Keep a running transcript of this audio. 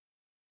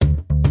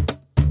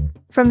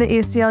From the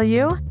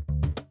ACLU,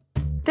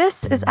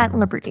 this is At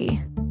Liberty.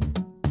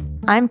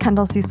 I'm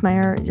Kendall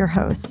Ciesmeyer, your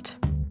host.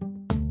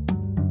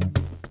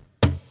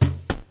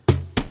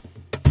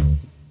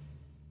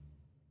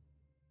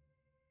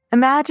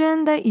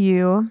 Imagine that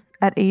you,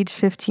 at age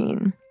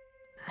 15,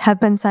 have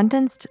been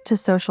sentenced to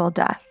social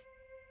death,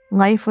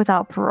 life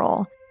without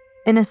parole,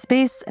 in a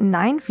space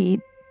 9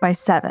 feet by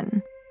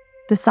 7,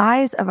 the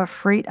size of a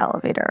freight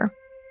elevator,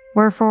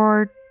 where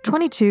for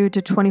 22 to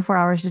 24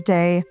 hours a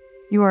day,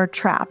 you are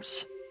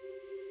trapped.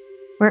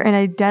 Where in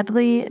a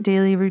deadly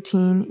daily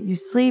routine, you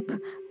sleep,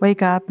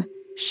 wake up,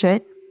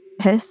 shit,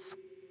 piss,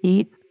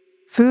 eat,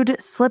 food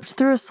slipped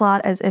through a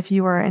slot as if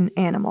you were an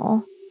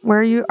animal.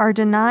 Where you are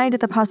denied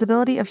the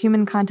possibility of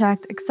human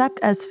contact except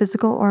as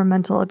physical or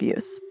mental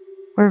abuse.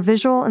 Where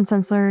visual and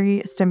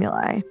sensory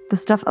stimuli, the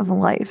stuff of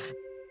life,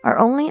 are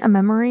only a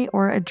memory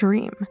or a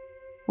dream.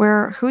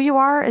 Where who you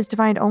are is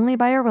defined only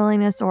by your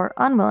willingness or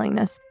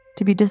unwillingness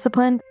to be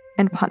disciplined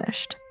and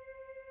punished.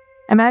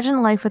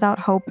 Imagine life without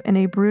hope in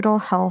a brutal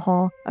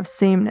hellhole of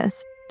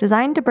sameness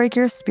designed to break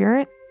your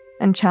spirit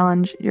and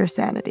challenge your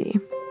sanity.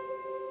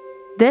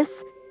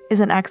 This is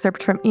an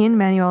excerpt from Ian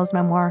Manuel's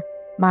memoir,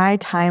 My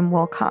Time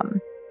Will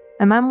Come,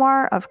 a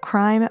memoir of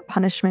crime,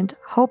 punishment,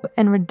 hope,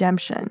 and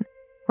redemption,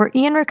 where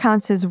Ian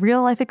recounts his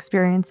real-life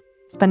experience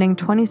spending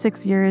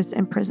 26 years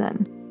in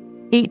prison,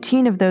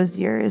 18 of those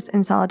years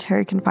in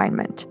solitary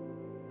confinement,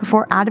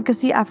 before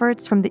advocacy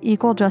efforts from the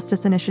Equal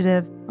Justice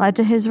Initiative led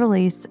to his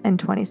release in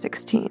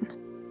 2016.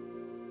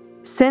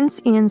 Since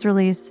Ian's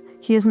release,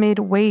 he has made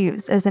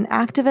waves as an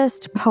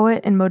activist,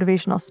 poet, and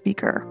motivational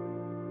speaker.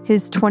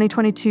 His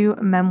 2022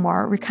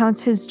 memoir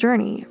recounts his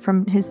journey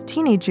from his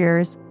teenage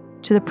years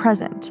to the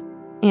present,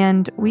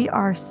 and we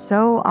are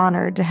so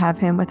honored to have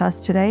him with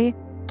us today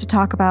to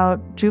talk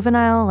about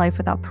juvenile life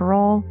without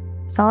parole,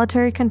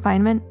 solitary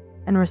confinement,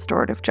 and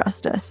restorative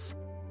justice.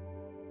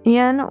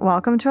 Ian,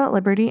 welcome to At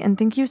Liberty, and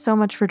thank you so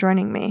much for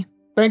joining me.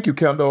 Thank you,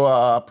 Kendall.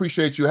 I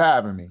appreciate you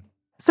having me.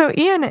 So,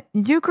 Ian,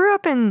 you grew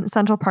up in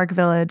Central Park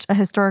Village, a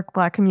historic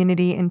Black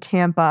community in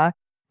Tampa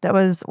that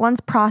was once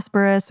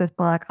prosperous with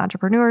Black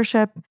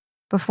entrepreneurship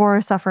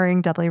before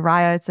suffering deadly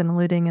riots and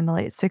looting in the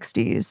late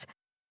 60s.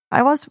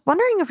 I was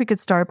wondering if we could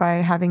start by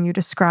having you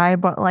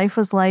describe what life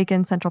was like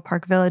in Central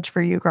Park Village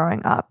for you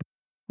growing up,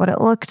 what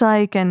it looked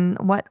like, and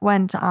what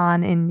went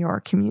on in your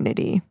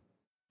community.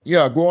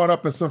 Yeah, growing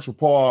up in Central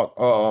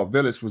Park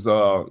Village was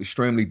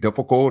extremely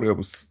difficult. It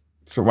was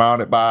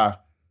surrounded by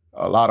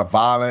a lot of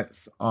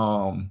violence.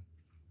 We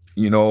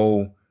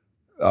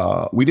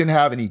didn't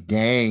have any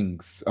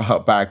gangs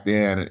back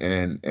then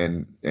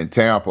in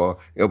Tampa.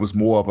 It was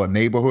more of a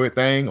neighborhood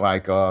thing.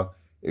 Like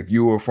if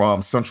you were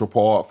from Central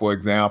Park, for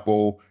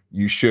example,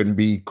 you shouldn't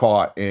be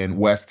caught in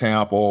West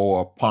Tampa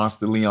or Ponce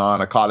de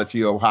Leon or College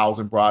Hill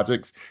housing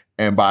projects.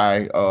 And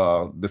by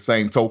the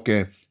same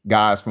token,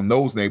 guys from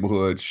those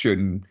neighborhoods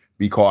shouldn't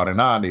be caught in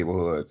our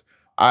neighborhoods.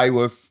 I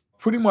was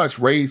pretty much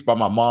raised by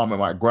my mom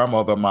and my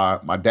grandmother.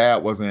 My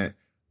dad wasn't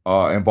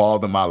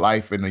involved in my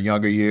life in the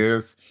younger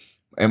years.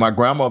 And my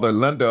grandmother,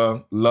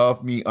 Linda,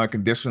 loved me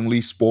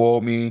unconditionally,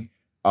 spoiled me.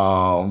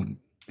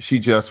 She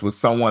just was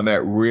someone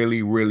that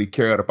really, really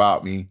cared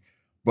about me.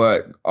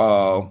 But,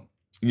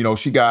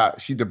 she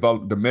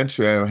developed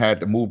dementia and had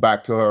to move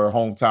back to her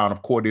hometown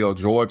of Cordell,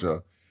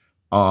 Georgia.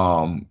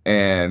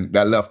 And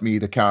that left me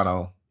to kind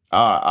of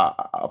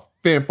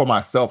fend for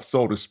myself,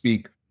 so to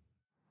speak.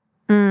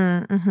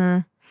 Mm-hmm.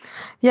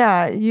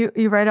 Yeah, you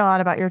write a lot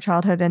about your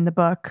childhood in the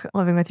book,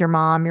 living with your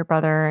mom, your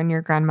brother, and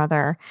your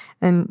grandmother,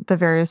 and the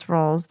various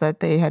roles that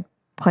they had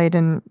played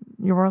in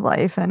your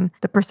life and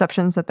the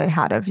perceptions that they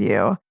had of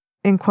you.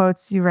 In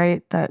quotes, you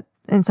write that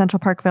in Central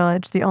Park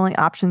Village, the only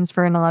options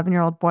for an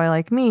 11-year-old boy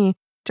like me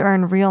to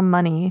earn real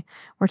money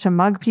were to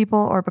mug people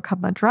or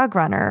become a drug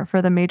runner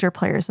for the major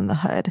players in the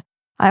hood.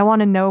 I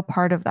want to know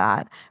part of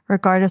that,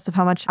 regardless of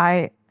how much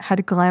I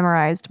had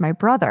glamorized my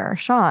brother,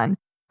 Sean,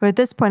 who at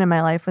this point in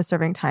my life was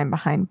serving time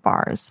behind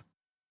bars.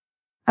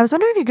 I was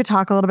wondering if you could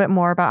talk a little bit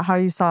more about how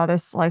you saw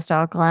this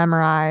lifestyle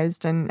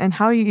glamorized and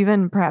how you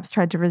even perhaps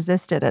tried to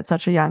resist it at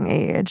such a young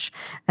age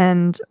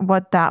and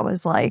what that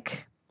was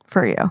like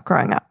for you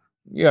growing up.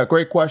 Yeah,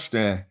 great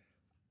question.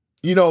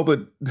 You know,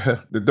 the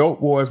dope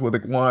boys were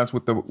the ones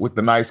with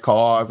the nice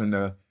cars and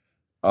the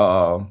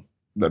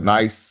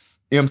nice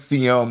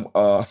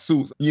MCM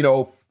suits. You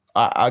know,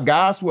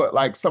 guys were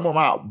like some of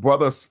my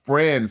brother's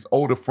friends,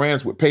 older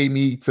friends would pay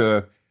me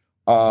to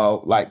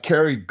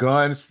carry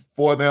guns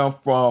for them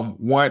from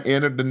one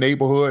end of the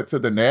neighborhood to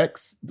the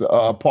next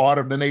part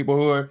of the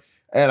neighborhood.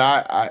 And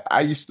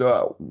I used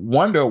to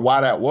wonder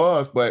why that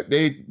was, but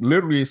they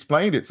literally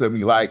explained it to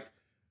me. Like,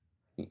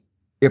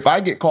 if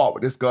I get caught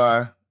with this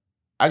gun,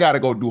 I got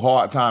to go do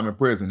hard time in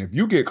prison. If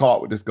you get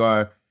caught with this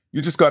gun,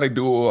 you're just going to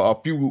do a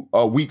few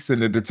weeks in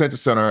the detention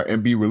center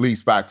and be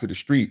released back to the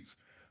streets.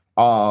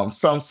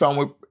 Some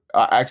would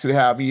actually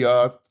have me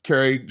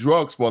carry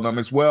drugs for them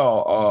as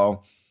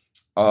well,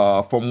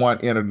 from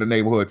one end of the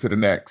neighborhood to the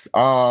next.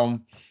 But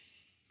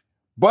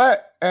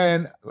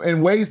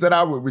in ways that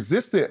I would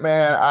resist it,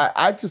 man,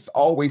 I just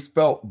always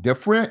felt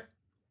different.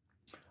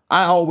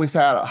 I always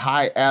had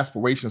high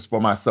aspirations for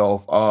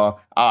myself.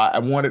 I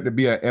wanted to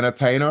be an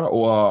entertainer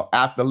or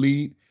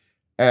athlete.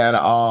 And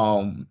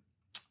I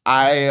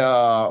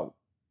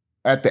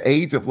at the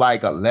age of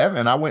like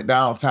 11, I went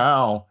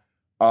downtown.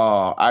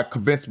 I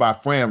convinced my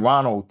friend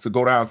Ronald to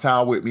go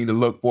downtown with me to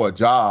look for a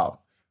job.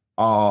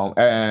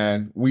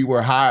 And we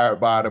were hired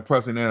by the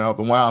president of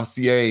the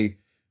YMCA.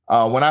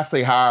 When I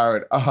say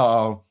hired,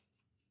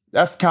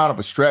 that's kind of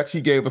a stretch. He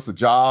gave us a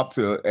job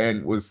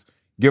and was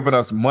giving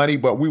us money,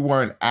 but we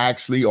weren't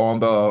actually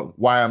on the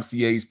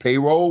YMCA's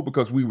payroll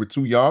because we were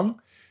too young.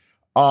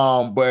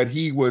 But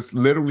he was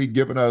literally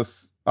giving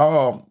us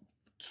 $12,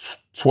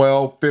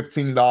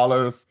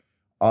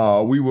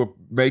 $15. We were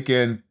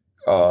making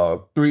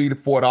 $3 to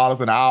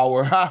 $4 an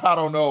hour. I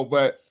don't know,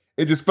 but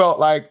it just felt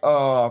like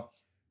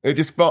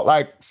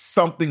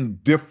something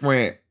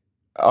different,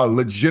 a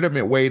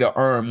legitimate way to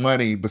earn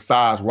money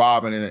besides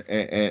robbing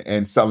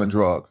and selling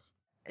drugs.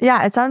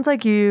 Yeah, it sounds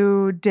like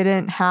you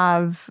didn't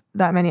have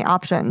that many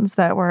options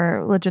that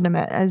were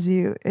legitimate as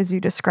you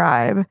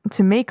describe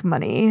to make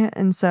money.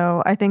 And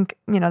so I think,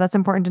 that's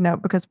important to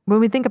note, because when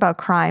we think about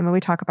crime, when we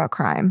talk about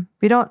crime,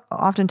 we don't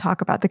often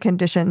talk about the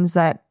conditions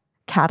that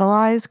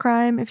catalyze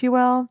crime, if you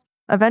will.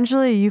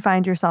 Eventually, you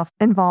find yourself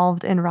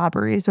involved in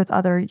robberies with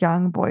other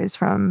young boys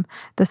from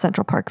the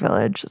Central Park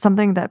Village,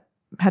 something that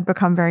had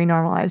become very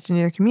normalized in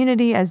your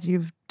community, as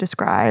you've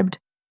described.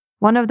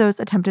 One of those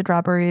attempted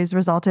robberies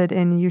resulted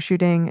in you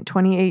shooting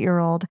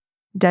 28-year-old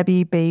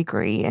Debbie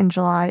Bakery in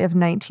July of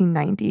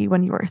 1990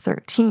 when you were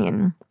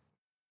 13.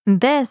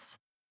 This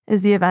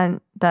is the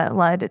event that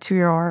led to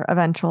your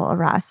eventual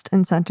arrest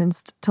and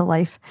sentenced to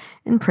life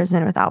in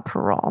prison without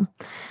parole.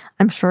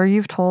 I'm sure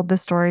you've told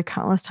this story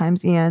countless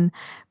times, Ian,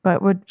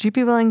 but would you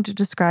be willing to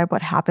describe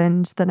what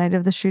happened the night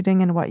of the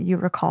shooting and what you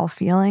recall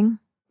feeling?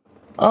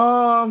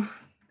 Yeah.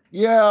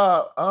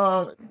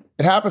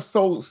 It happened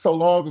so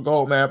long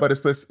ago, man, but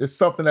it's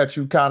something that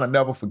you kind of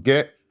never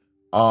forget.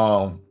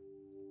 I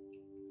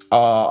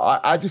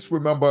just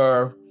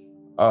remember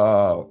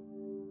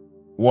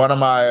one of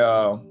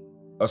my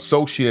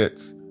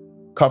associates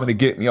coming to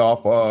get me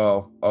off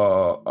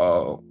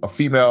a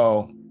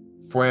female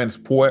friend's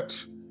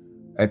porch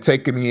and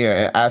taking me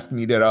and asking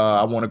me that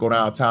I want to go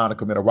downtown to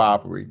commit a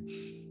robbery.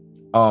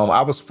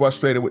 I was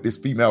frustrated with this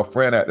female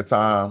friend at the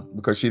time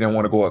because she didn't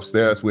want to go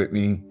upstairs with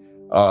me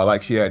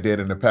like she had did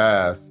in the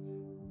past.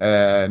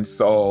 And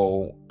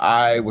so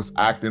I was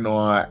acting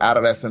on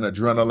adolescent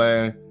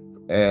adrenaline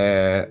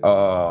and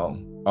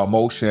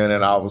emotion,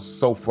 and I was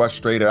so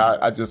frustrated.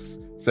 I just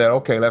said,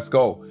 okay, let's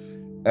go.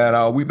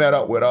 And we met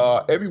up with,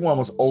 everyone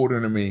was older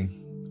than me.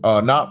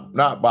 Not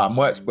by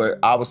much, but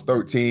I was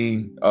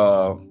 13.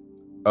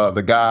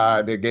 The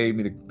guy that gave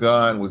me the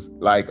gun was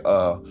like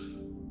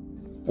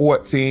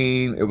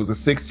 14. It was a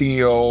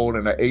 16-year-old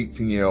and an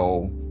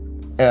 18-year-old.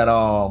 And,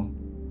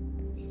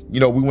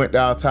 we went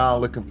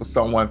downtown looking for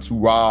someone to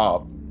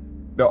rob.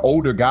 The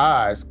older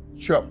guys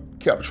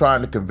kept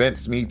trying to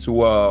convince me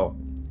to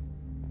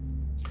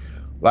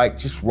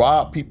just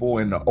rob people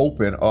in the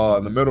open,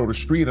 in the middle of the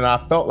street. And I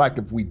felt like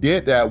if we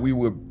did that, we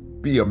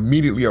would be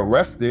immediately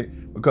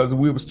arrested because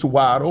we was too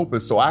wide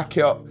open. So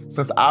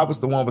since I was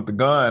the one with the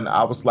gun,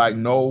 I was like,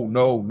 no,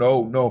 no,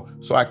 no, no.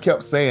 So I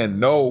kept saying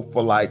no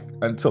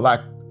until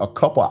a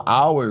couple of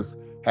hours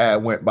had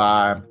went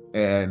by,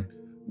 and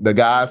the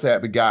guys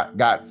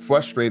got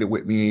frustrated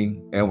with me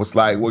and was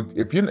like, well,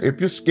 if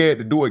you're scared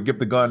to do it, give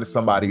the gun to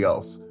somebody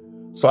else.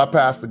 So I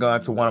passed the gun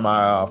to one of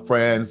my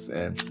friends,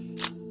 and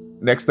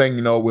next thing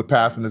you know, we're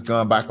passing this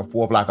gun back and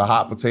forth like a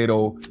hot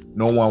potato.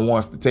 No one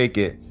wants to take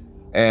it.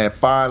 And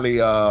finally,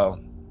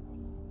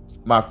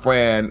 my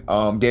friend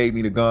gave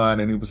me the gun,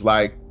 and he was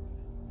like,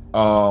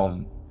 I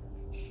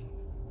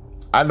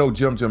know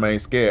Jim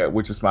ain't scared,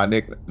 which is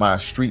my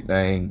street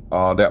name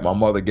that my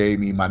mother gave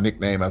me, my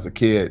nickname as a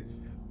kid.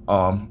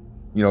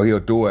 He'll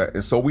do it.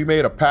 And so we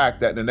made a pact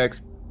that the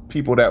next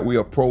people that we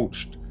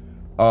approached,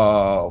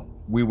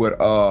 we would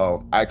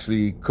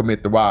actually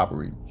commit the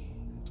robbery.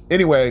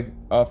 Anyway,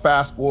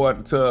 fast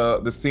forward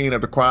to the scene of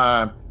the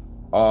crime.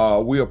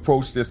 We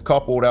approached this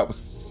couple that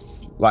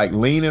was like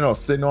leaning or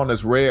sitting on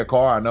this red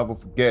car. I'll never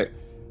forget.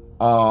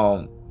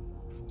 And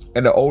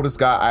the oldest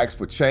guy asked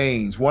for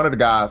change. One of the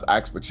guys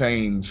asked for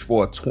change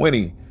for a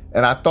 20.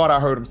 And I thought I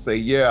heard him say,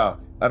 yeah.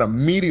 And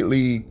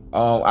immediately,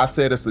 I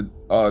said it's a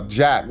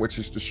jack, which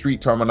is the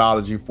street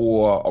terminology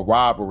for a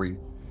robbery.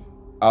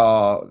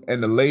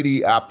 And the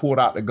lady, I pulled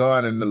out the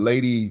gun, and the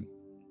lady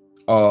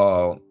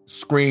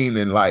screamed,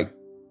 and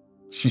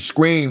she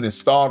screamed and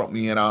startled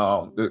me, and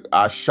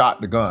I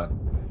shot the gun.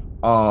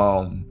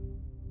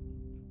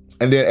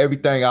 And then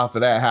everything after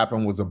that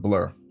happened was a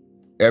blur.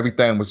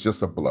 Everything was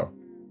just a blur.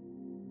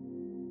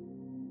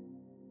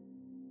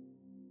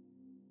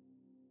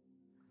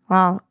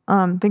 Wow.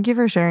 Thank you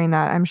for sharing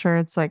that. I'm sure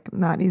it's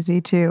not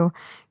easy to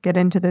get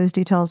into those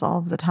details all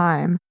of the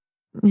time.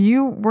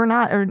 You were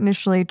not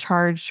initially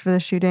charged for the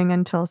shooting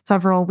until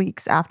several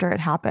weeks after it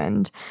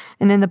happened.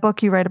 And in the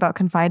book, you write about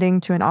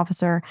confiding to an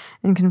officer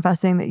and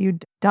confessing that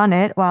you'd done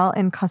it while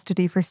in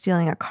custody for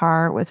stealing a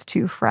car with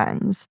two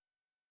friends.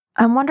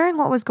 I'm wondering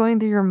what was going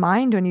through your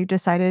mind when you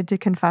decided to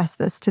confess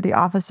this to the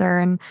officer,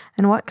 and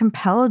what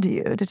compelled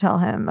you to tell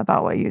him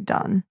about what you'd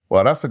done?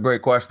 Well, that's a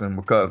great question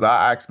because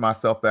I asked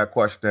myself that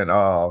question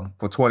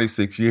for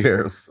 26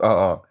 years.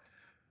 Yeah.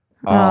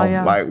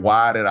 Like,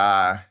 why did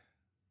I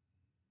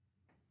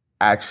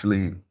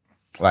actually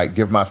like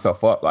give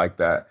myself up like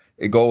that?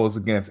 It goes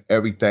against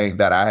everything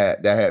that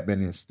had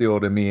been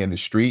instilled in me in the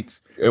streets.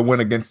 It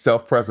went against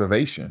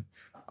self-preservation.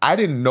 I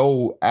didn't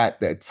know at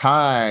the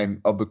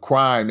time of the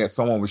crime that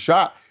someone was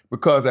shot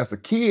because as a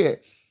kid,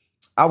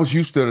 I was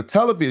used to the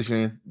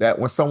television that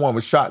when someone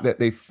was shot that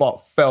they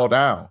fell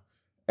down.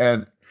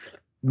 And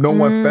no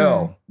one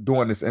fell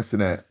during this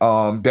incident.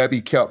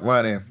 Debbie kept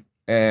running.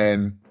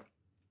 And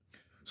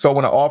so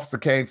when an officer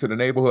came to the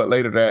neighborhood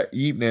later that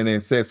evening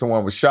and said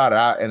someone was shot,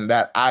 and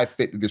that I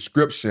fit the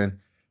description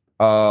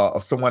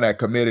of someone that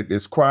committed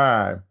this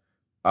crime,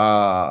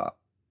 I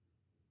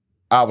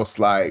was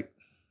like,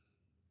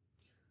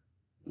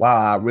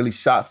 wow, I really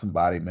shot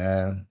somebody,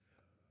 man.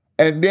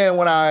 And then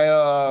when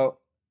I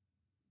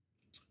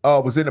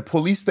was in the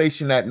police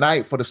station that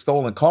night for the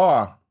stolen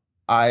car,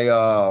 I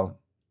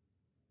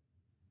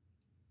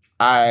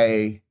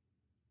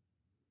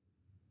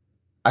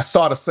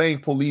saw the same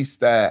police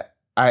that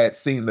I had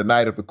seen the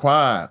night of the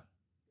crime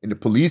in the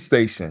police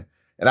station.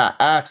 And I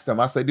asked them,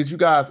 I said, did you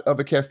guys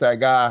ever catch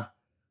that guy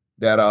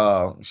that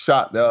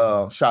shot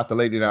the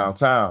lady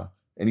downtown?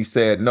 And he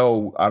said,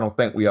 no, I don't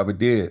think we ever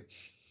did.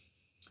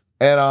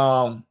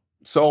 And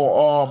so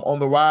on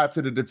the ride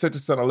to the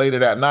detention center later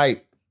that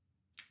night,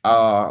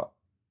 I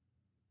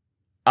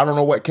don't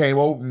know what came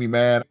over me,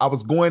 man. I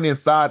was going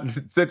inside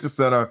the detention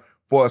center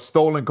for a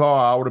stolen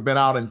car. I would have been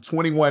out in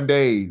 21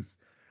 days.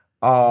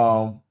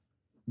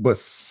 But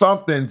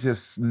something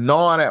just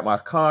gnawing at my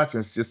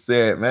conscience just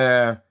said,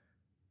 man,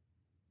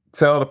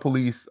 tell the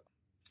police,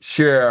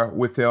 share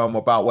with him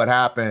about what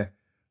happened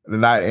the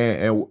night.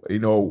 And you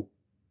know,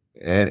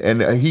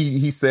 and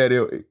he said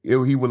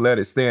he would let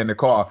it stay in the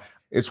car.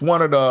 It's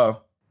one of the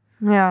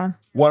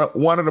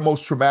one of the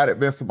most traumatic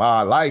events of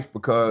my life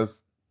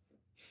because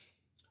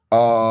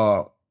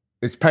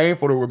it's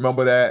painful to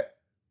remember that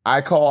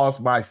I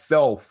caused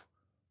myself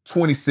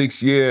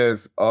 26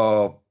 years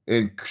of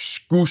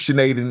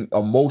excruciating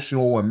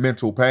emotional and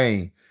mental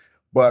pain.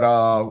 But,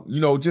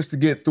 just to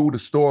get through the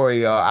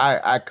story,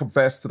 I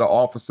confessed to the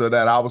officer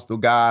that I was the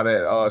guy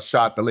that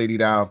shot the lady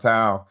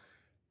downtown.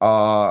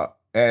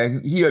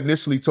 And he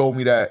initially told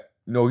me that,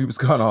 he was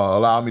going to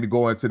allow me to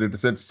go into the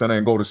detention center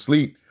and go to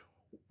sleep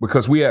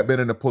because we had been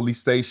in the police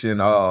station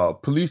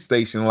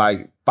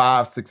like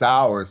 5-6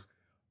 hours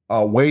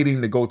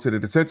waiting to go to the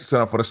detention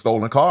center for the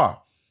stolen car.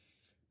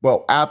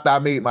 Well, after I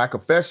made my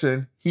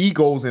confession, he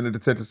goes in the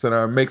detention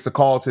center and makes a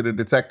call to the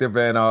detective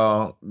and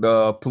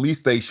the police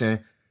station,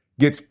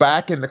 gets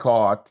back in the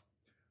car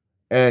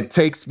and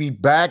takes me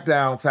back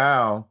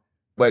downtown.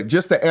 But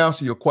just to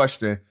answer your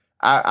question,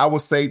 I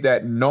would say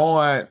that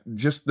gnawing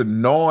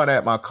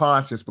at my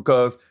conscience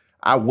because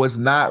I was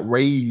not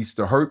raised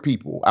to hurt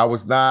people. I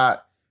was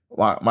not,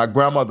 my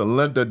grandmother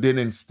Linda didn't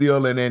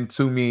instill it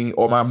into me,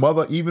 or my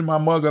mother, even my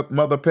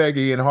mother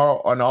Peggy and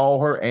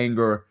all her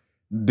anger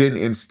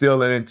didn't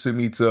instill it into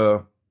me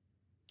to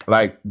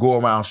like go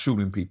around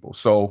shooting people.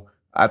 So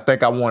I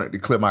think I wanted to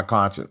clear my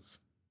conscience.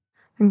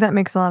 I think that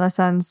makes a lot of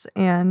sense.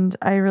 And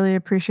I really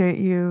appreciate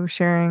you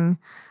sharing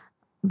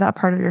that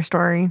part of your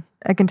story.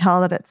 I can tell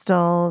that it's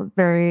still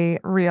very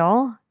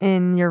real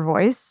in your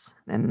voice.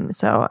 And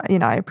so,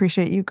 I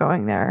appreciate you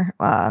going there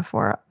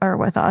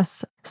with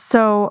us.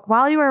 So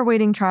while you were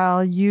awaiting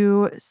trial,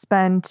 you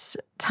spent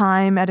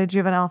time at a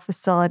juvenile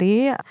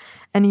facility,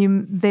 and you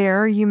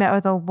met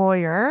with a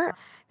lawyer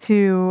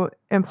who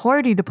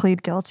implored you to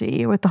plead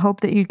guilty with the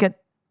hope that you'd get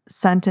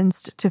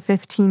sentenced to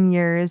 15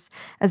 years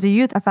as a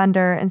youth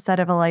offender instead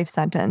of a life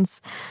sentence.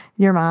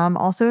 Your mom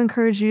also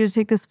encouraged you to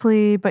take this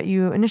plea, but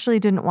you initially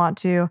didn't want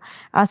to,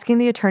 asking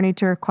the attorney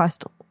to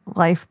request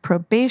life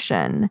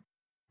probation.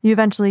 You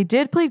eventually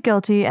did plead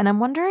guilty, and I'm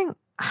wondering,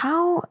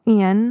 how,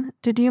 Ian,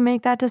 did you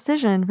make that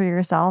decision for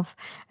yourself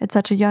at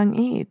such a young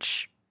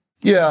age?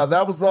 Yeah,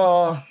 that was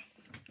a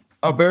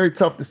very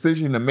tough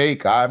decision to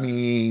make. I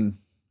mean,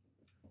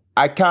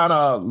 I kind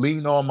of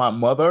leaned on my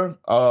mother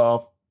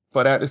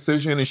for that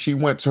decision, and she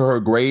went to her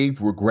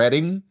grave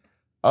regretting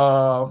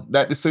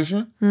that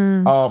decision.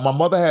 My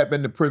mother had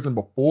been to prison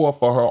before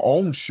for her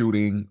own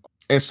shooting.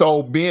 And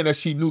so being that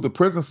she knew the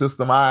prison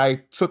system,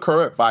 I took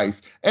her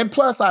advice. And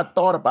plus I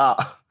thought about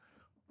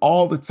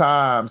all the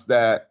times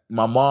that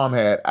my mom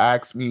had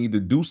asked me to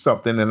do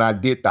something and I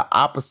did the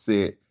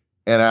opposite.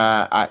 And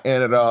I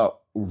ended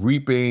up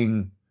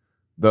reaping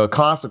the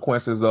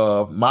consequences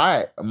of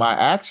my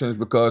actions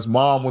because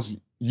mom was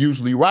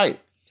usually right.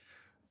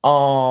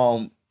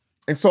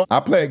 And so I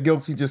pled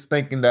guilty just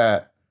thinking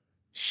that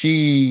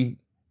she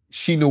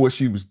knew what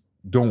she was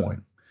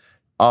doing.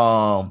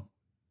 But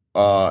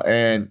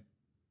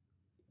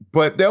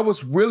there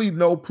was really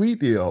no plea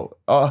deal.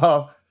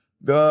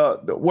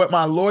 What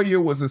my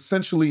lawyer was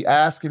essentially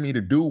asking me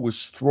to do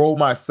was throw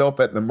myself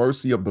at the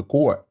mercy of the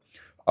court.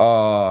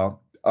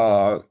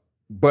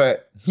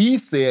 but he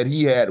said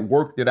he had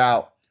worked it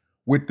out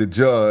with the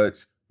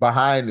judge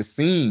behind the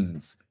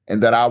scenes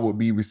and that I would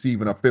be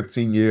receiving a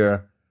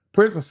 15-year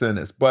prison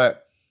sentence.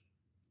 But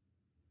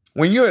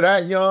when you're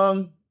that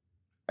young,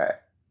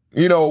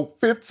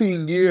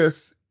 15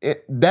 years,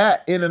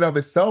 that in and of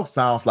itself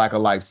sounds like a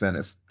life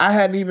sentence. I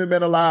hadn't even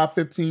been alive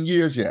 15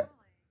 years yet.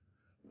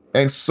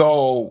 And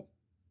so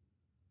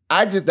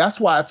that's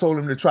why I told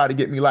him to try to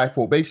get me life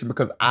probation,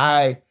 because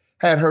I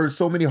had heard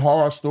so many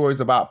horror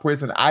stories about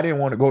prison. I didn't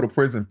want to go to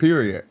prison,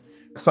 period.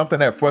 Something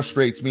that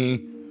frustrates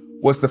me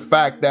was the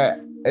fact that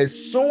as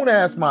soon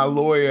as my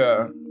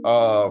lawyer,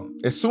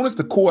 as soon as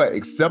the court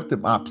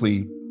accepted my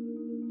plea,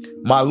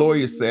 my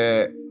lawyer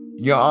said,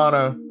 Your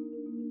Honor,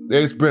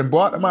 it's been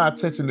brought to my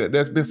attention that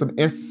there's been some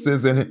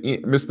instances in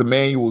Mr.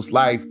 Manuel's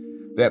life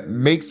that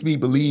makes me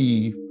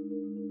believe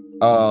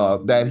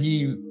that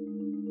he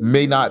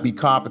may not be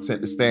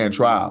competent to stand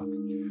trial.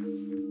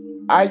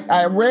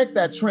 I read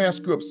that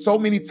transcript so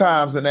many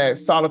times in that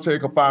solitary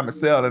confinement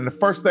cell, and the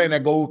first thing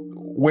that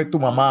went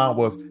through my mind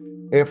was,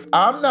 if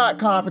I'm not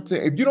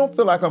competent, if you don't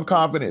feel like I'm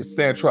competent to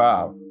stand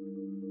trial,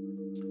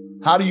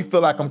 how do you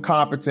feel like I'm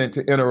competent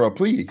to enter a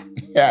plea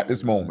at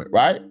this moment,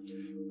 right?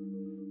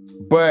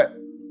 But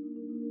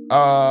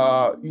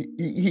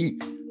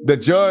the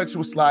judge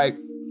was like,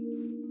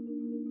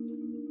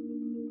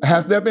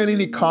 has there been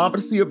any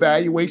competency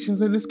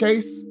evaluations in this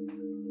case?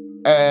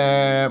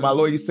 And my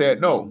lawyer said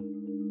no.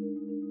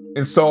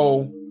 And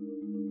so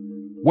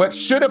what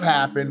should have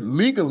happened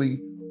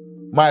legally,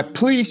 my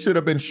plea should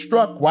have been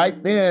struck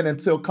right then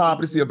until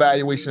competency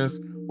evaluations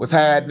was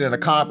had in a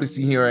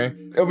competency hearing.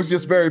 It was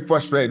just very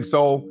frustrating.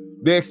 So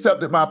they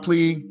accepted my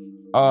plea,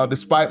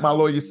 despite my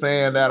lawyer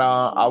saying that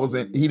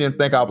he didn't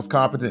think I was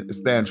competent to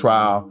stand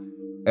trial.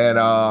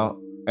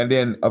 And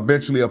then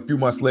eventually, a few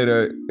months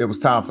later, it was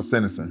time for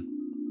sentencing.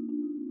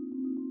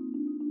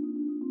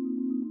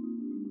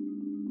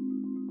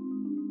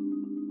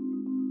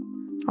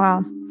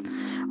 Wow.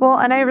 Well,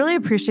 and I really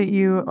appreciate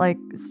you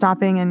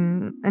stopping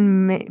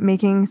and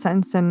making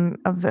sense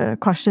of the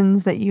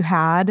questions that you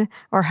had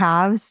or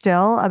have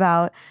still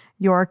about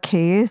your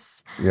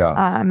case,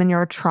 and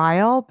your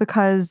trial,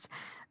 because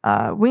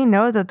we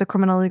know that the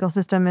criminal legal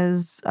system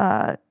is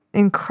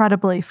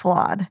incredibly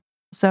flawed.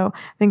 So I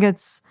think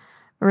it's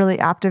really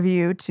apt of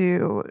you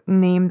to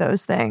name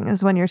those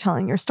things when you're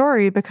telling your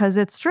story, because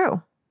it's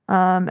true,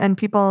 and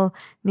people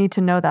need to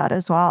know that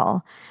as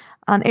well.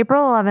 On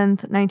April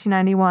 11th,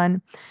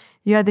 1991,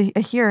 you had a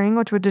hearing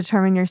which would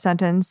determine your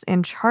sentence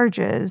and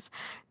charges.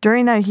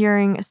 During that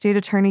hearing, State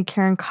Attorney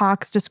Karen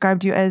Cox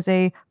described you as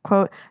a,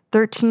 quote,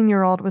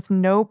 13-year-old with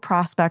no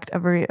prospect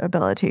of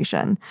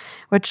rehabilitation,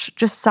 which,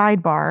 just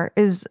sidebar,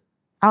 is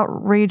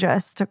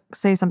outrageous to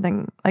say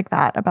something like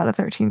that about a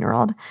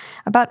 13-year-old,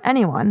 about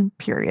anyone,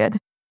 period.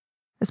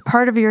 As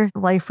part of your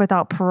life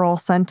without parole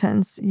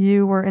sentence,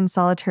 you were in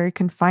solitary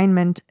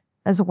confinement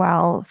as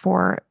well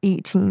for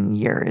 18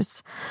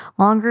 years,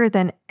 longer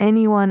than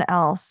anyone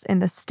else in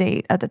the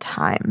state at the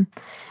time.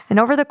 And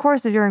over the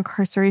course of your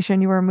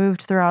incarceration, you were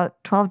moved throughout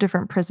 12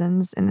 different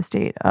prisons in the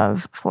state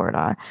of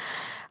Florida.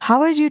 How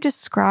would you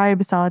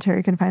describe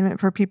solitary confinement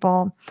for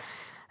people?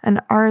 And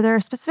are there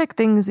specific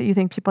things that you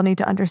think people need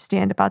to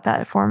understand about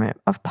that form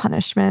of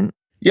punishment?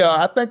 Yeah,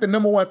 I think the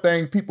number one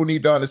thing people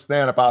need to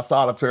understand about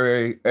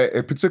solitary,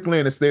 particularly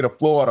in the state of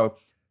Florida,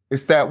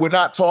 is that we're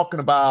not talking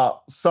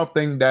about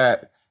something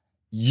that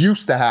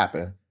used to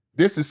happen.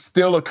 This is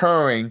still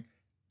occurring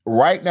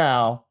right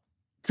now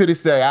to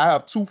this day. I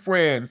have two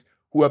friends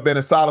who have been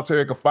in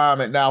solitary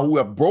confinement now who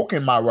have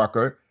broken my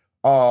record.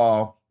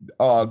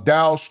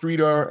 Dal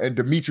Streeter and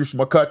Demetrius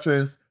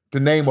McCutcheons,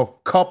 to name a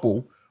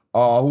couple,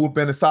 who have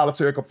been in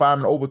solitary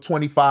confinement over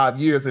 25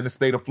 years in the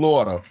state of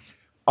Florida.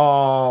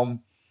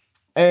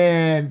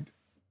 And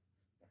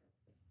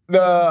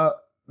the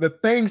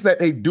things that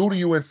they do to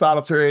you in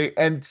solitary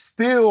and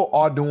still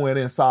are doing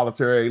in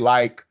solitary,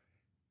 like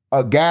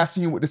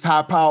gassing you with this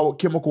high-powered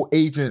chemical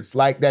agents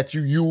like that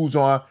you use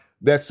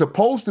that's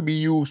supposed to be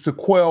used to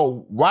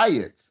quell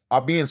riots,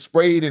 are being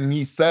sprayed in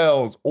these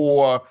cells,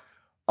 or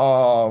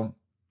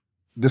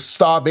the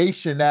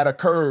starvation that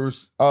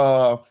occurs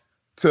to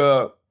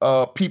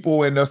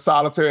people in the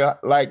solitary,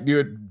 like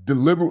they're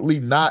deliberately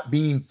not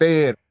being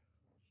fed.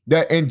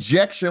 That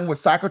injection with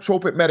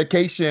psychotropic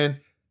medication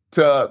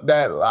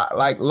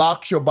that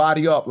locks your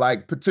body up,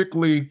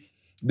 particularly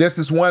there's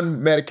this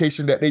one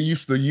medication that they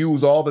used to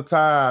use all the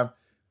time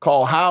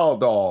called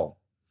Haldol.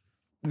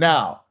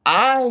 Now,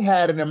 I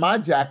had it in my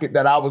jacket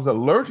that I was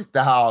allergic to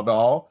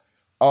Haldol.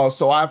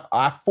 So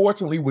I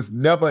fortunately was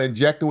never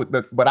injected with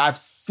but I've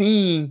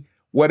seen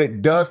what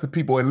it does to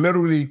people. It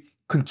literally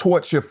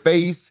contorts your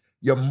face,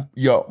 your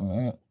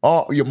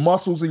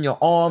muscles in your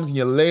arms and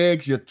your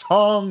legs, your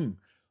tongue.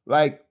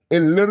 It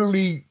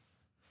literally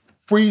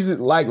freezes,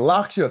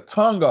 locks your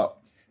tongue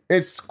up.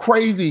 It's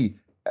crazy.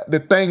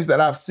 The things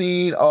that I've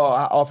seen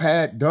I've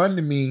had done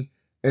to me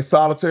in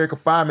solitary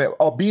confinement,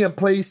 or being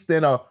placed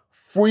in a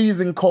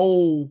freezing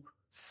cold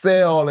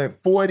cell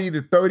at 40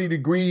 to 30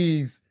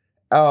 degrees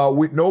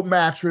with no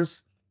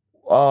mattress,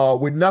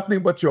 with nothing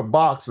but your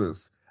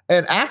boxers.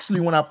 And actually,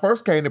 when I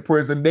first came to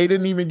prison, they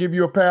didn't even give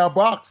you a pair of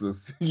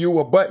boxers. You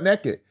were butt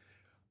naked.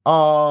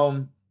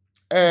 And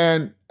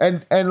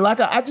like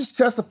I just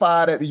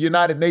testified at the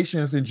United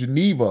Nations in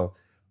Geneva,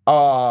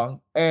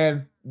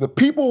 and the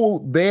people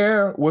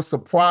there were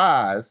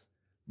surprised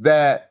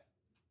that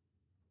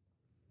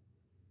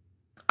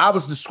I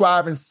was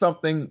describing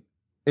something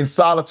in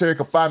solitary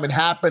confinement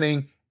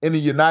happening in the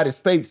United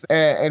States.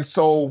 And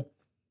so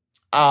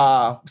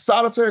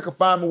solitary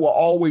confinement will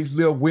always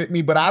live with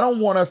me, but I don't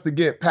want us to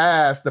get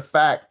past the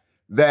fact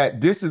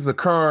that this is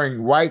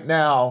occurring right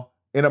now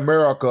in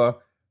America,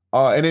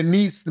 and it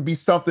needs to be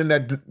something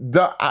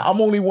that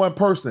I'm only one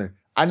person.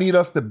 I need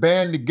us to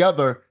band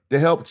together to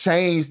help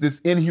change this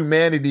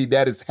inhumanity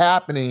that is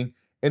happening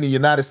in the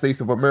United States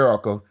of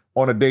America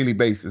on a daily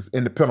basis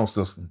in the penal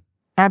system.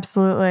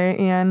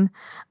 Absolutely, Ian.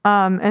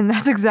 And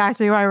that's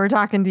exactly why we're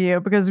talking to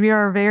you, because we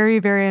are very,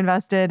 very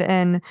invested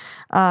in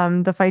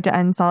the fight to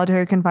end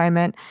solitary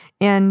confinement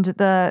and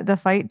the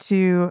fight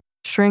to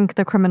shrink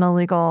the criminal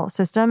legal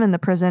system and the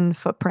prison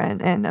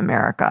footprint in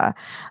America.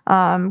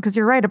 Because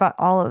you're right about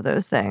all of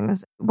those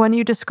things. When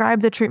you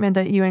describe the treatment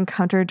that you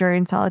encountered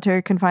during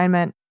solitary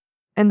confinement,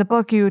 in the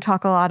book, you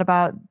talk a lot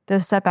about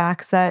the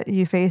setbacks that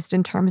you faced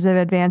in terms of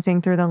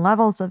advancing through the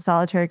levels of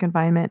solitary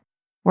confinement,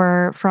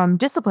 where from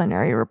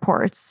disciplinary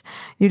reports,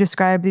 you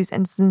describe these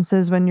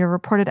instances when your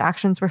reported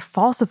actions were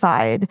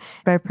falsified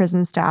by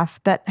prison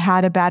staff that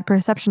had a bad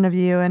perception of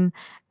you,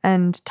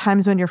 and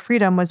times when your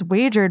freedom was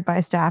wagered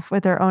by staff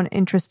with their own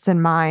interests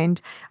in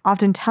mind,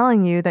 often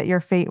telling you that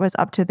your fate was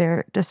up to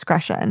their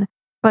discretion.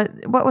 But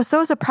what was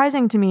so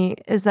surprising to me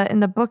is that in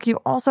the book, you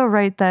also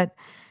write that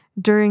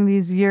during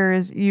these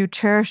years, you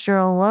cherished your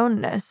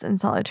aloneness in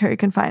solitary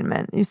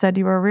confinement. You said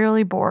you were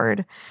really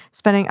bored,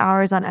 spending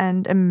hours on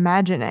end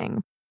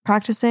imagining,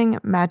 practicing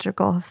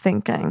magical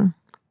thinking.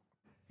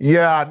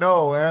 Yeah, I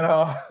know. And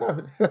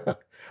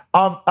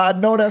I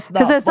know that's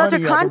not funny. Because it's such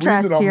a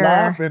contrast the reason here. I'm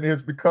laughing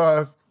is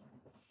because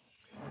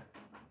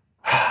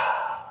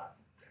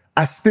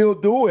I still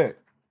do it.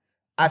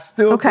 I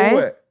still do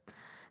it.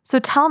 So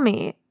tell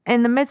me,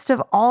 in the midst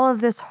of all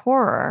of this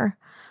horror,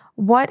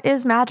 what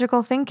is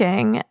magical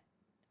thinking,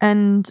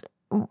 and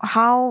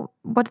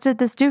what did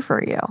this do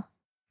for you?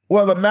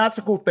 Well, the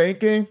magical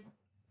thinking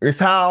is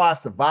how I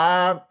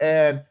survived,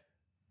 and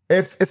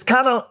it's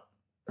kind of,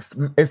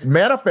 it's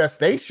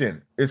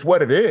manifestation is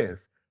what it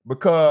is,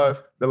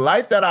 because the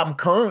life that I'm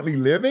currently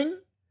living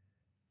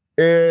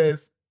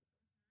is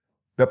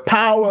the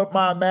power of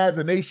my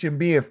imagination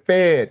being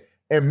fed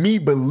and me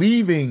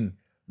believing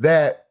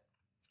that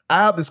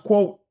I have this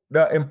quote,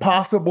 the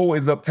impossible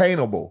is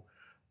obtainable.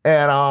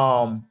 And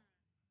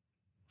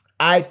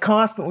I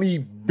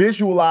constantly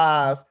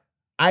visualize.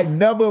 I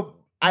never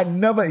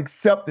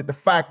accepted the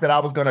fact that I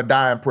was going to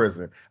die in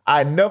prison.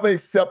 I never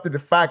accepted the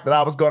fact that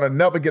I was going to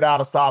never get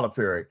out of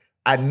solitary.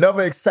 I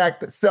never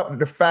accepted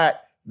the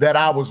fact that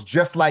I was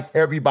just like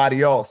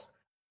everybody else.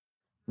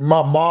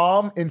 My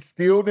mom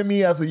instilled in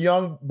me as a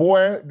young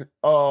boy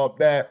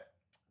that,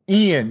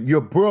 Ian,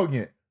 you're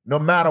brilliant. No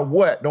matter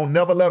what, don't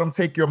never let them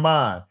take your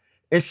mind.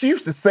 And she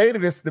used to say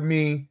this to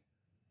me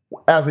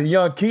as a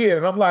young kid,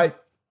 and I'm like,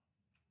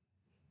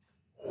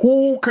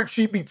 who could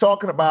she be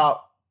talking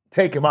about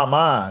taking my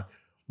mind?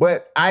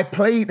 But I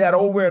played that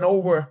over and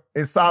over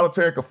in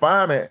solitary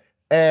confinement,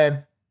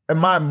 and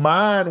my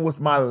mind was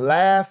my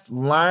last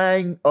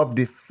line of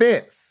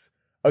defense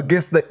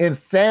against the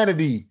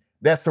insanity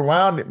that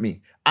surrounded me.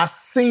 I've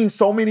seen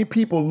so many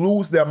people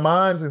lose their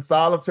minds in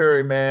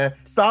solitary, man.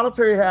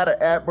 Solitary had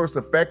an adverse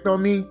effect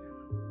on me,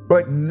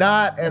 but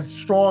not as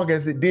strong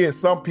as it did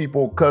some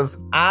people, because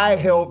I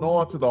held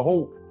on to the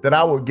hope that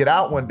I would get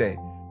out one day.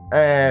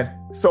 And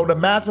so the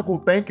magical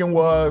thinking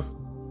was,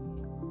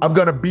 I'm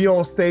going to be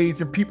on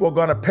stage and people are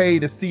going to pay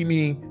to see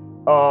me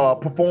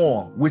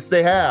perform, which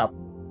they have.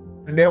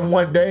 And then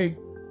one day,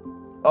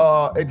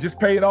 it just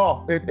paid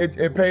off.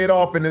 It paid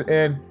off in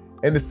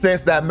the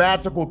sense that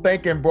magical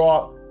thinking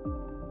brought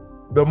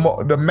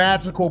the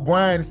magical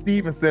Bryan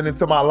Stevenson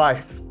into my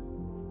life.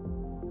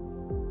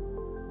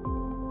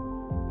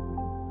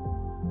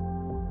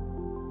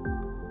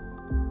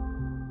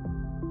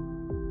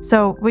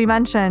 So we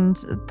mentioned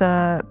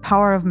the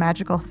power of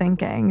magical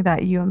thinking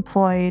that you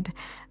employed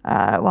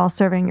while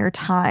serving your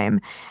time.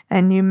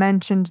 And you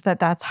mentioned that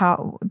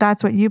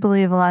that's what you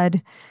believe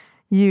led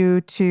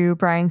you to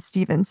Bryan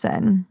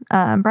Stevenson.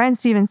 Bryan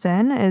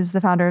Stevenson is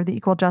the founder of the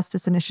Equal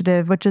Justice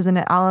Initiative, which is an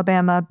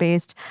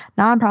Alabama-based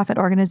nonprofit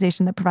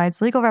organization that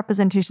provides legal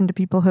representation to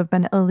people who have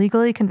been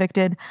illegally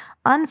convicted,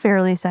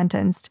 unfairly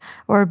sentenced,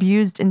 or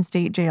abused in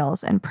state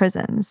jails and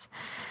prisons.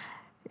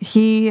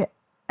 He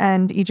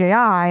and EJI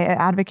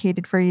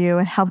advocated for you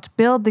and helped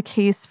build the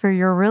case for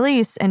your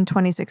release in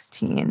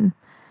 2016.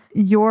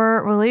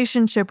 Your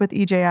relationship with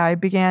EJI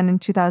began in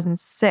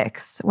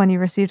 2006 when you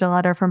received a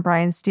letter from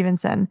Bryan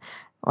Stevenson.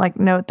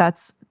 Note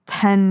that's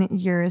 10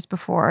 years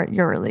before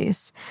your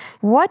release.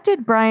 What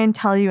did Bryan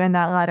tell you in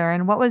that letter,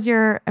 and what was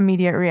your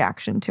immediate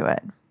reaction to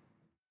it?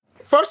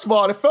 First of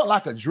all, it felt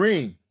like a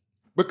dream.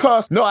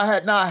 because, no, I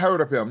had not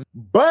heard of him.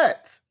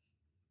 But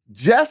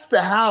just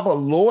to have a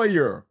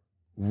lawyer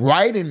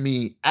writing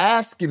me,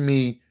 asking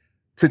me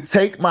to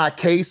take my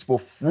case for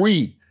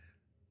free,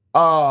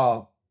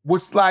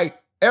 was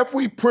like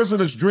every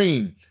prisoner's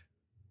dream.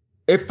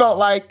 It felt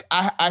like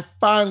I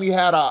finally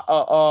had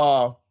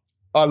a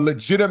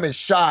legitimate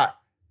shot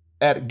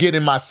at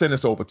getting my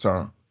sentence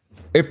overturned.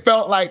 It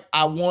felt like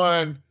I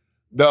won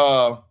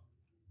the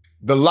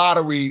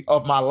lottery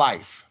of my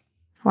life.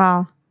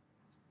 Wow.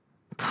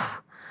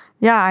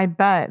 Yeah, I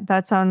bet.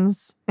 That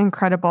sounds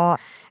incredible.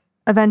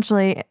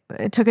 Eventually,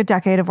 it took a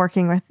decade of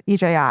working with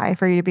EJI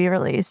for you to be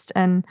released.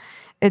 And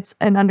it's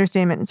an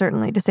understatement,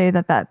 certainly, to say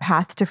that that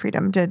path to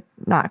freedom did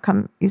not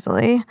come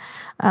easily.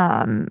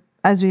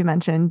 As we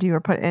mentioned, you were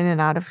put in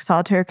and out of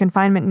solitary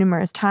confinement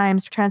numerous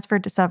times,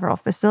 transferred to several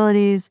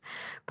facilities,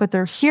 put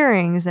through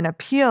hearings and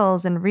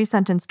appeals, and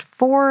resentenced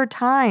 4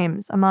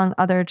 times, among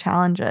other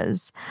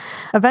challenges.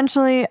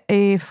 Eventually,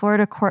 a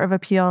Florida Court of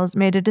Appeals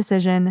made a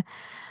decision,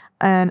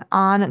 and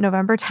on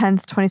November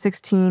 10th,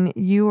 2016,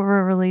 you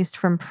were released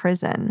from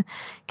prison.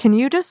 Can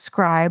you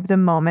describe the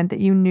moment that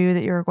you knew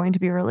that you were going to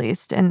be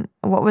released, and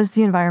what was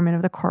the environment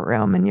of the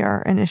courtroom and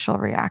your initial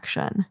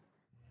reaction?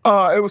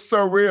 It was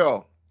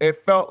surreal.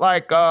 It felt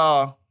like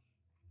I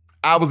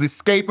was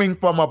escaping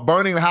from a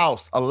burning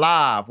house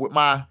alive with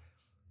my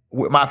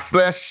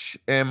flesh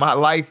and my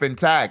life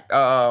intact.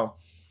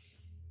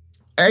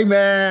 Hey,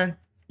 man,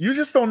 you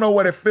just don't know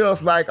what it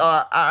feels like.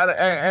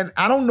 And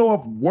I don't know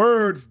if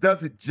words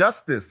does it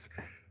justice.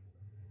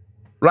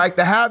 Like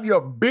to have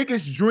your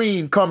biggest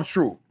dream come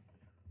true.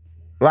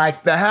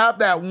 Like to have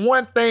that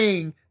one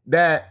thing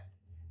that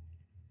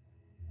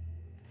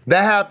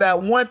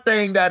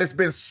has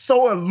been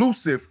so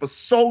elusive for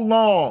so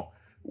long,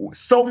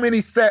 so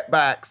many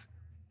setbacks,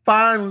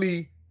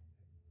 finally,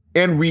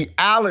 in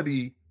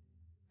reality,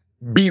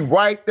 be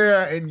right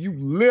there and you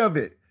live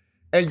it.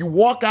 And you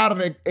walk out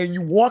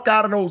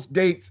of those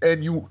gates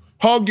and you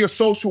hug your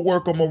social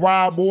worker,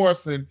 Mariah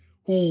Morrison,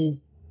 who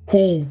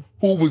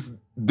was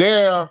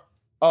there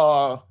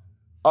to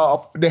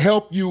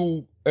help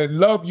you and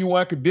love you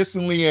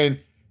unconditionally and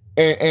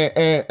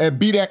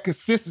be that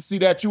consistency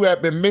that you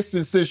have been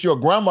missing since your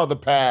grandmother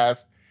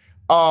passed.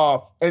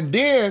 And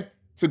then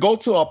to go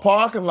to a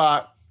parking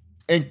lot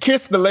and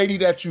kiss the lady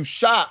that you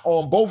shot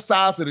on both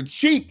sides of the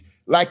cheek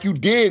like you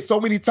did so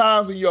many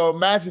times in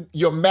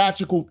your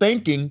magical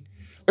thinking.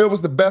 It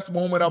was the best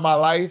moment of my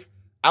life.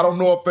 I don't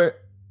know if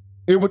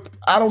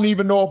I don't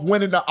even know if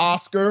winning the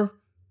Oscar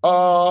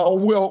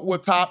will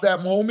top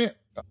that moment.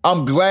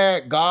 I'm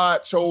glad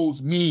God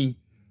chose me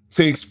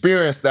to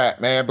experience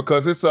that, man,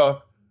 because it's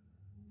a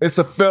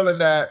feeling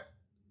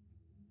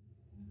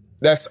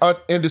that's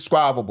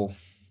indescribable.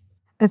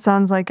 It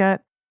sounds like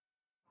it.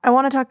 I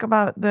want to talk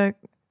about a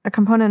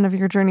component of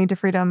your journey to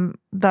freedom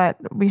that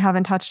we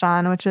haven't touched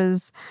on, which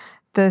is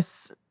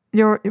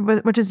your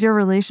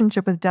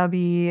relationship with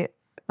Debbie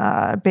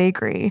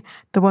Bakery,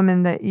 the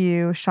woman that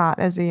you shot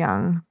as a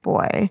young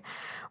boy.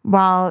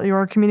 While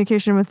your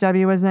communication with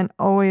Debbie wasn't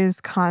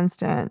always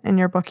constant, in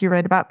your book you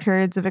write about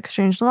periods of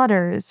exchanged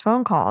letters,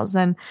 phone calls,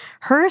 and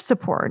her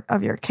support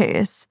of your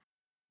case.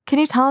 Can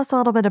you tell us a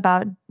little bit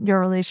about your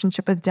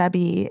relationship with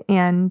Debbie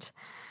and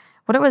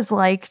what it was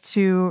like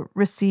to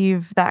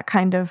receive that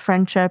kind of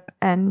friendship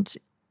and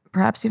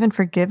perhaps even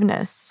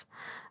forgiveness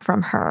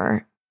from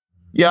her?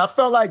 Yeah, I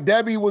felt like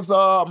Debbie was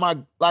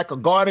like a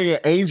guardian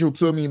angel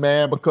to me,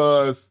 man,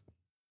 because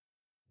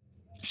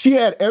she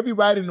had every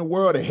right in the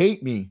world to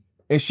hate me,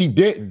 and she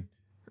didn't.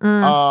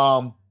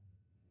 I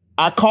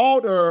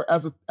called her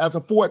as a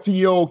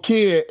 14-year-old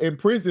kid in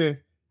prison,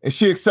 and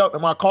she accepted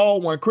my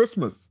call one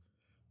Christmas.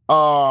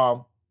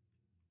 And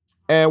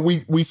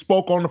we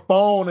spoke on the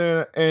phone,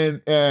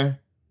 and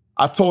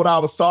I told her I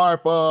was sorry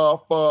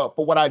for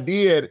what I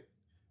did,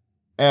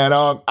 and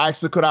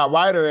actually could I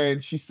write her,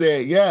 and she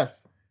said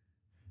yes.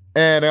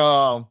 And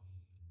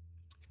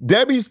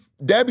Debbie's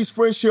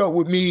friendship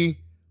with me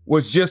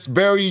was just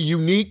very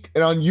unique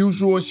and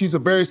unusual. She's a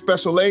very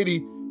special lady,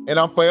 and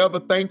I'm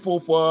forever thankful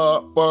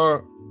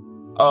for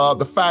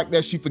the fact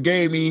that she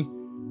forgave me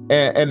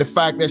and the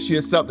fact that she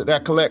accepted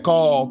that collect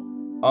call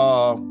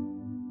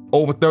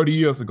over 30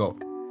 years ago.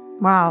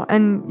 Wow.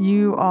 And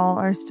you all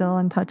are still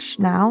in touch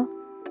now?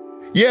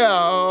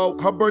 Yeah,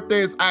 her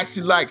birthday is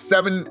actually like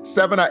 7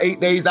 or 8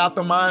 days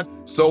after mine.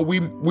 So we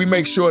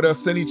make sure to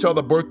send each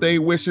other birthday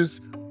wishes.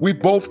 We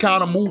both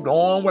kind of moved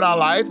on with our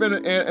life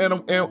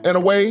in a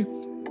way,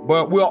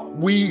 but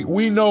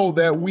we know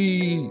that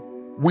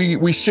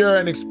we share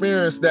an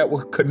experience that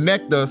will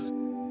connect us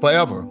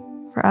forever.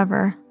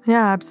 Forever.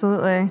 Yeah,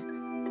 absolutely.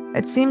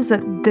 It seems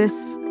that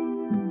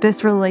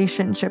this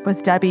relationship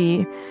with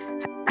Debbie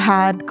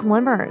had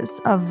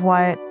glimmers of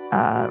what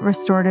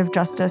restorative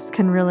justice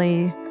can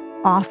really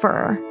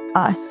offer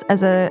us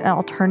as an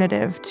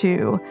alternative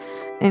to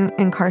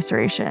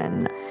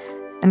incarceration,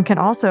 and can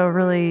also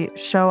really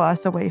show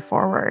us a way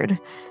forward.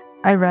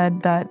 I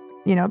read that,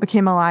 it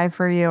became alive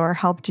for you or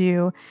helped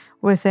you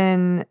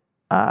within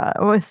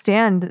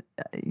withstand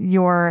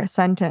your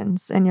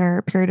sentence and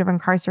your period of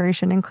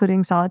incarceration,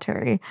 including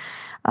solitary,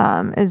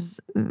 is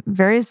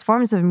various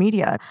forms of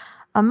media.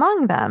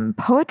 Among them,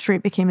 poetry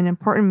became an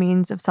important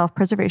means of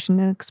self-preservation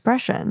and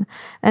expression,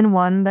 and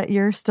one that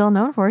you're still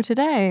known for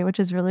today, which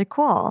is really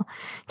cool.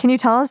 Can you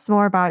tell us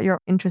more about your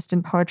interest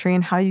in poetry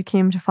and how you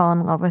came to fall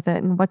in love with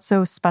it, and what's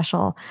so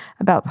special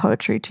about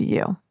poetry to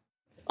you?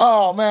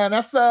 Oh man,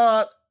 that's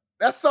so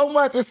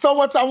much. There's so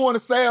much I want to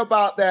say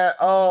about that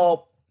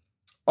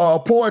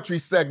poetry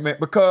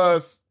segment,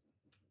 because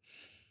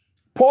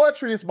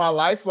poetry is my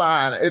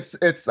lifeline. It's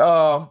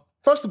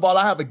first of all,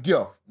 I have a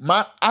gift.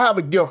 My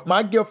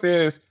gift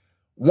is,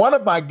 one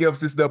of my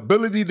gifts is the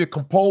ability to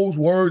compose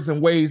words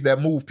in ways that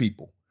move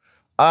people.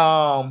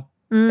 And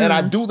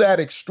I do that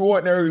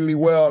extraordinarily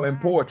well in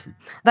poetry.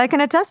 I can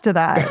attest to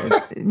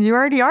that. You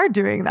already are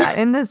doing that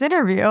in this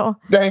interview.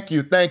 Thank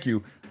you.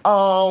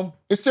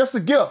 It's just a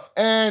gift.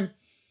 And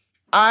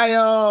I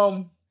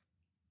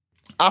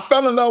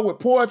fell in love with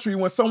poetry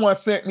when someone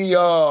sent me,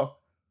 well,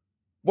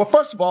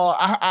 first of all,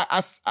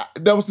 I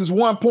there was this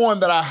one poem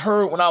that I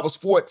heard when I was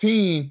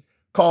 14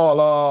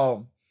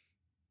 called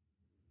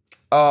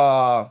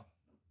I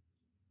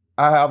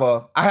have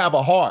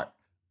a heart.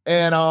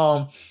 And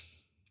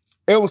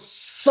it was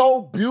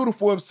so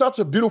beautiful. It was such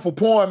a beautiful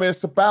poem.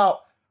 It's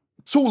about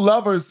two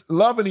lovers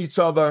loving each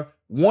other,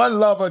 one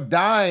lover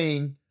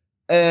dying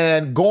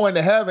and going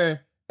to heaven,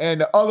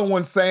 and the other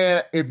one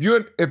saying, if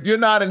you're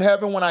not in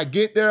heaven when I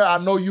get there, I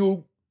know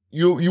you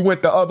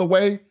went the other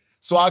way.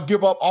 So I'll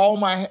give up all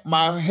my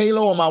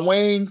halo and my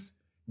wings,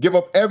 give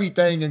up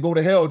everything and go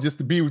to hell just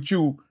to be with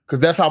you, because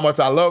that's how much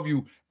I love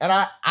you. And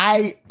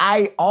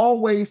I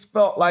always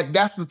felt like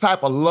that's the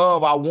type of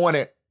love I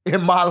wanted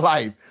in my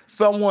life.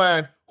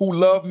 Someone who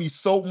loved me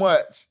so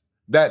much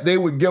that they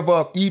would give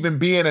up even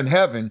being in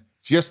heaven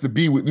just to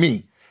be with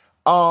me.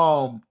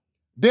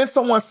 Then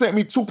someone sent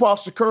me Tupac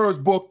Shakur's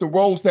book, The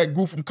Rose That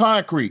Grew from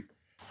Concrete.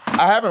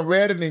 I haven't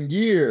read it in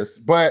years,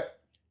 but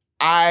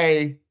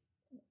I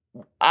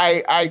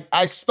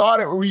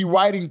started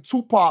rewriting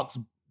Tupac's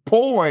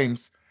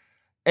poems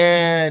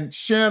and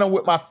sharing them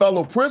with my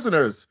fellow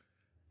prisoners.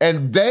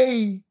 And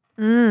they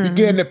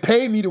began to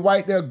pay me to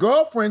write their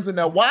girlfriends and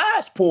their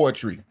wives'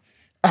 poetry.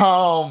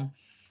 And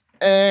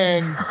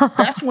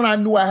that's when I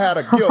knew I had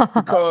a gift,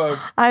 because...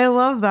 I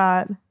love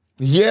that.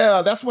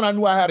 Yeah, that's when I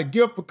knew I had a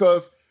gift,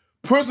 because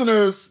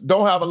prisoners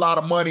don't have a lot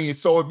of money.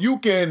 So if you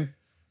can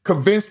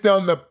convince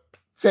them to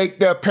take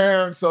their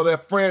parents or their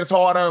friends'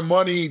 hard-earned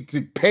money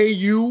to pay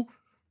you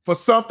for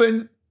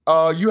something,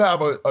 you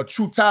have a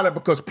true talent,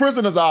 because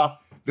prisoners are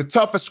the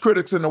toughest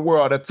critics in the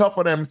world. They're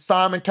tougher than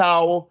Simon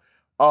Cowell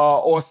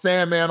or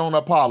Sandman on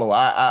Apollo.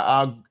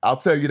 I'll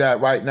tell you that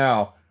right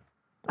now.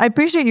 I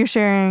appreciate you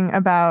sharing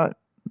about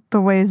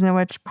the ways in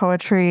which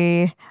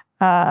poetry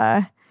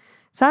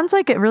sounds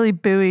like it really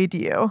buoyed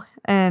you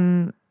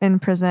in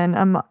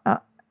prison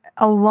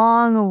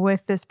along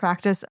with this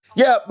practice.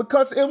 Yeah,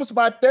 because it was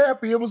my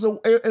therapy.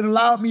 It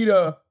allowed me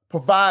to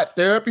provide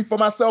therapy for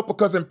myself,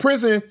 because in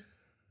prison,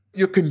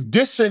 you're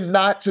conditioned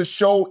not to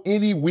show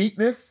any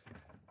weakness.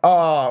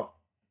 And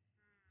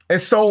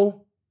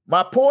so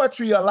my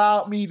poetry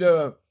allowed me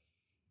to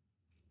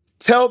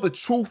tell the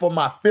truth of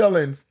my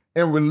feelings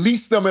and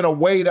release them in a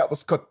way that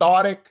was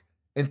cathartic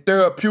and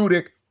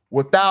therapeutic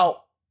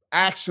without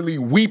actually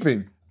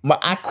weeping.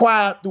 I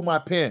cried through my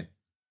pen.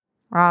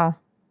 Wow.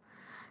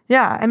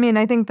 Yeah, I mean,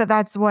 I think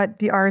that's what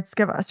the arts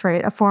give us,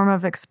 right? A form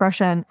of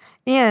expression.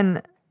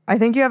 Ian, I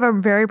think you have a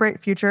very bright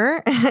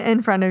future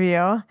in front of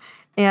you.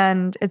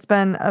 And it's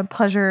been a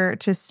pleasure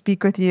to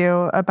speak with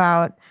you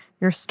about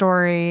your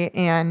story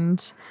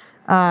and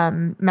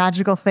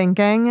magical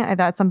thinking.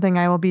 That's something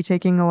I will be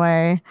taking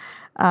away.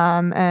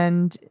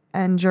 And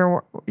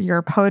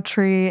your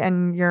poetry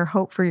and your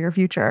hope for your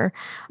future.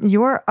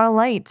 You're a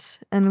light,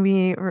 and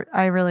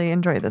I really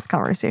enjoyed this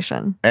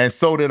conversation. And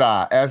so did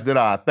I, as did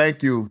I.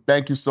 Thank you.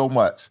 Thank you so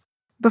much.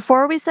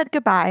 Before we said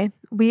goodbye,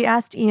 we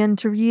asked Ian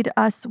to read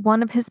us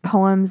one of his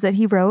poems that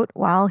he wrote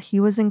while he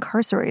was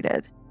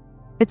incarcerated.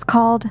 It's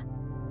called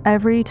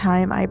Every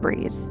Time I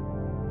Breathe.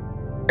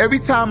 Every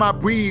time I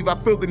breathe, I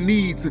feel the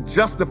need to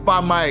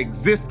justify my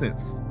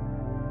existence,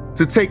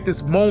 to take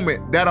this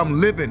moment that I'm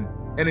living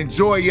and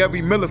enjoy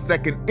every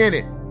millisecond in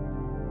it.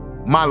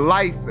 My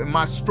life and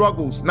my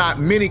struggles, not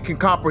many can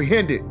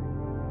comprehend it.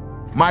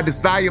 My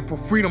desire for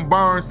freedom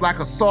burns like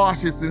a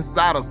sausage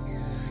inside a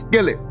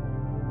skillet.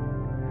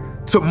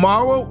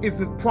 Tomorrow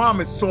isn't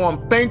promised, so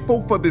I'm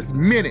thankful for this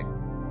minute.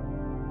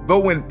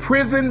 Though in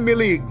prison,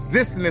 merely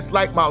existing, it's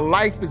like my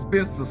life has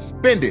been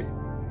suspended.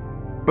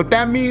 But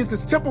that means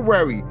it's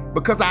temporary,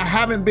 because I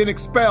haven't been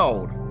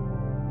expelled.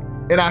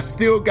 And I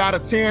still got a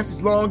chance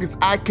as long as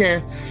I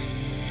can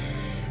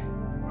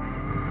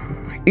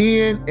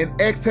in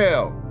and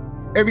exhale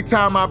every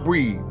time I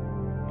breathe.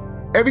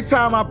 Every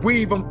time I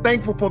breathe, I'm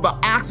thankful for the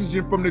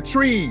oxygen from the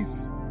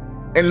trees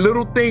and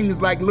little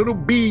things like little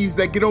bees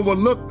that get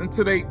overlooked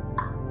until they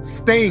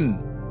sting.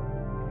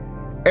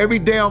 Every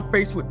day I'm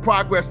faced with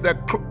progress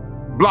that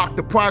block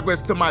the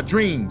progress to my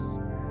dreams.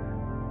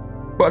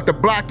 but the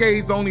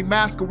blockades only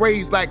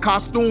masquerades like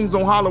costumes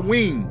on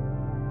Halloween.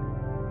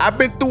 I've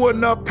been through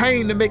enough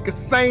pain to make a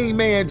sane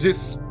man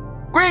just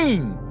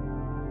scream.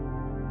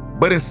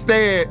 But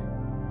instead,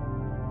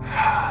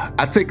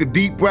 I take a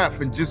deep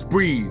breath and just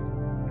breathe.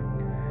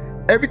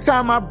 Every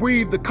time I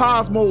breathe, the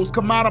cosmos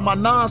come out of my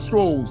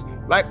nostrils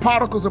like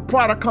particles of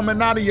product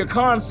coming out of your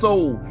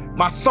console.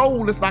 My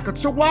soul is like a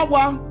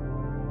chihuahua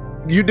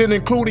you didn't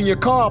include in your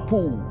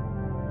carpool.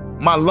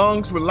 My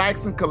lungs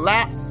relax and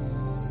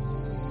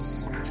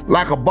collapse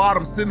like a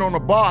bottom sitting on a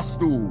bar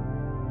stool.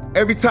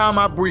 Every time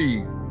I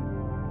breathe,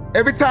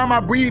 I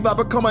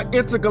become an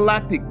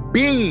intergalactic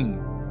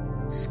being,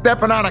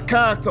 stepping out of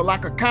character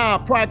like a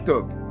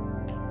chiropractor,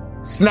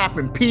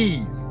 snapping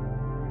peas.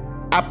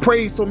 I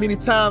prayed so many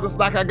times it's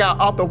like I got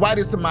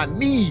arthritis in my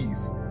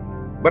knees,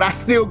 but I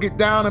still get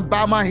down and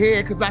bow my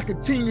head because I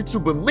continue to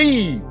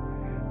believe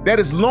that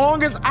as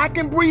long as I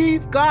can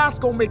breathe, God's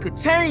gonna make a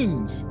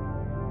change.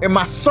 And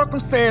my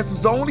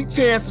circumstances, the only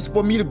chance is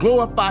for me to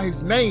glorify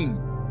his name.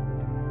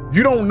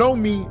 You don't know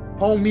me,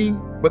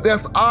 homie, but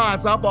there's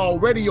odds I've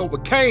already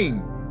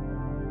overcame.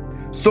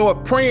 So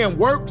if praying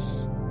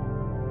works,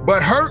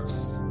 but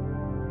hurts,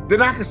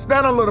 then I can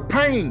stand a little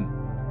pain.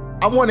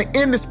 I want to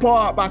end this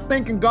part by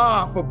thanking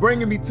God for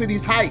bringing me to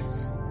these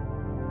heights.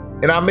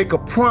 And I make a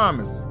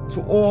promise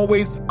to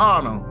always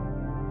honor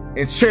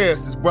and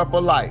cherish this breath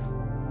of life.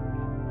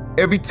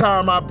 Every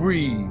time I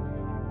breathe,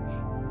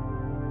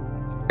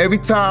 every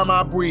time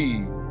I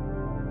breathe,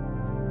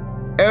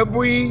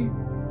 every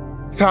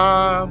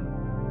time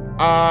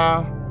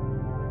I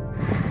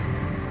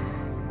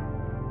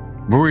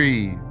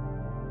breathe.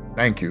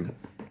 Thank you.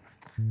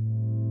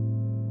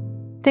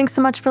 Thanks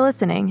so much for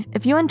listening.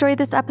 If you enjoyed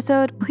this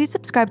episode, please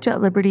subscribe to At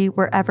Liberty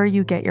wherever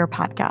you get your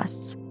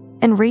podcasts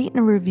and rate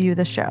and review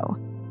the show.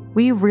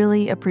 We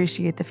really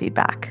appreciate the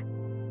feedback.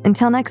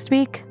 Until next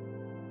week,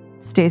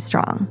 stay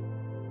strong.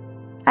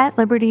 At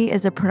Liberty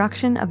is a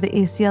production of the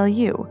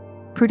ACLU,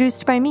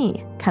 produced by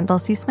me, Kendall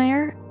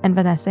Ciesmeyer, and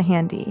Vanessa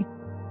Handy.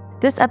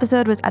 This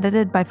episode was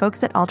edited by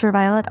folks at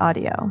Ultraviolet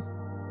Audio.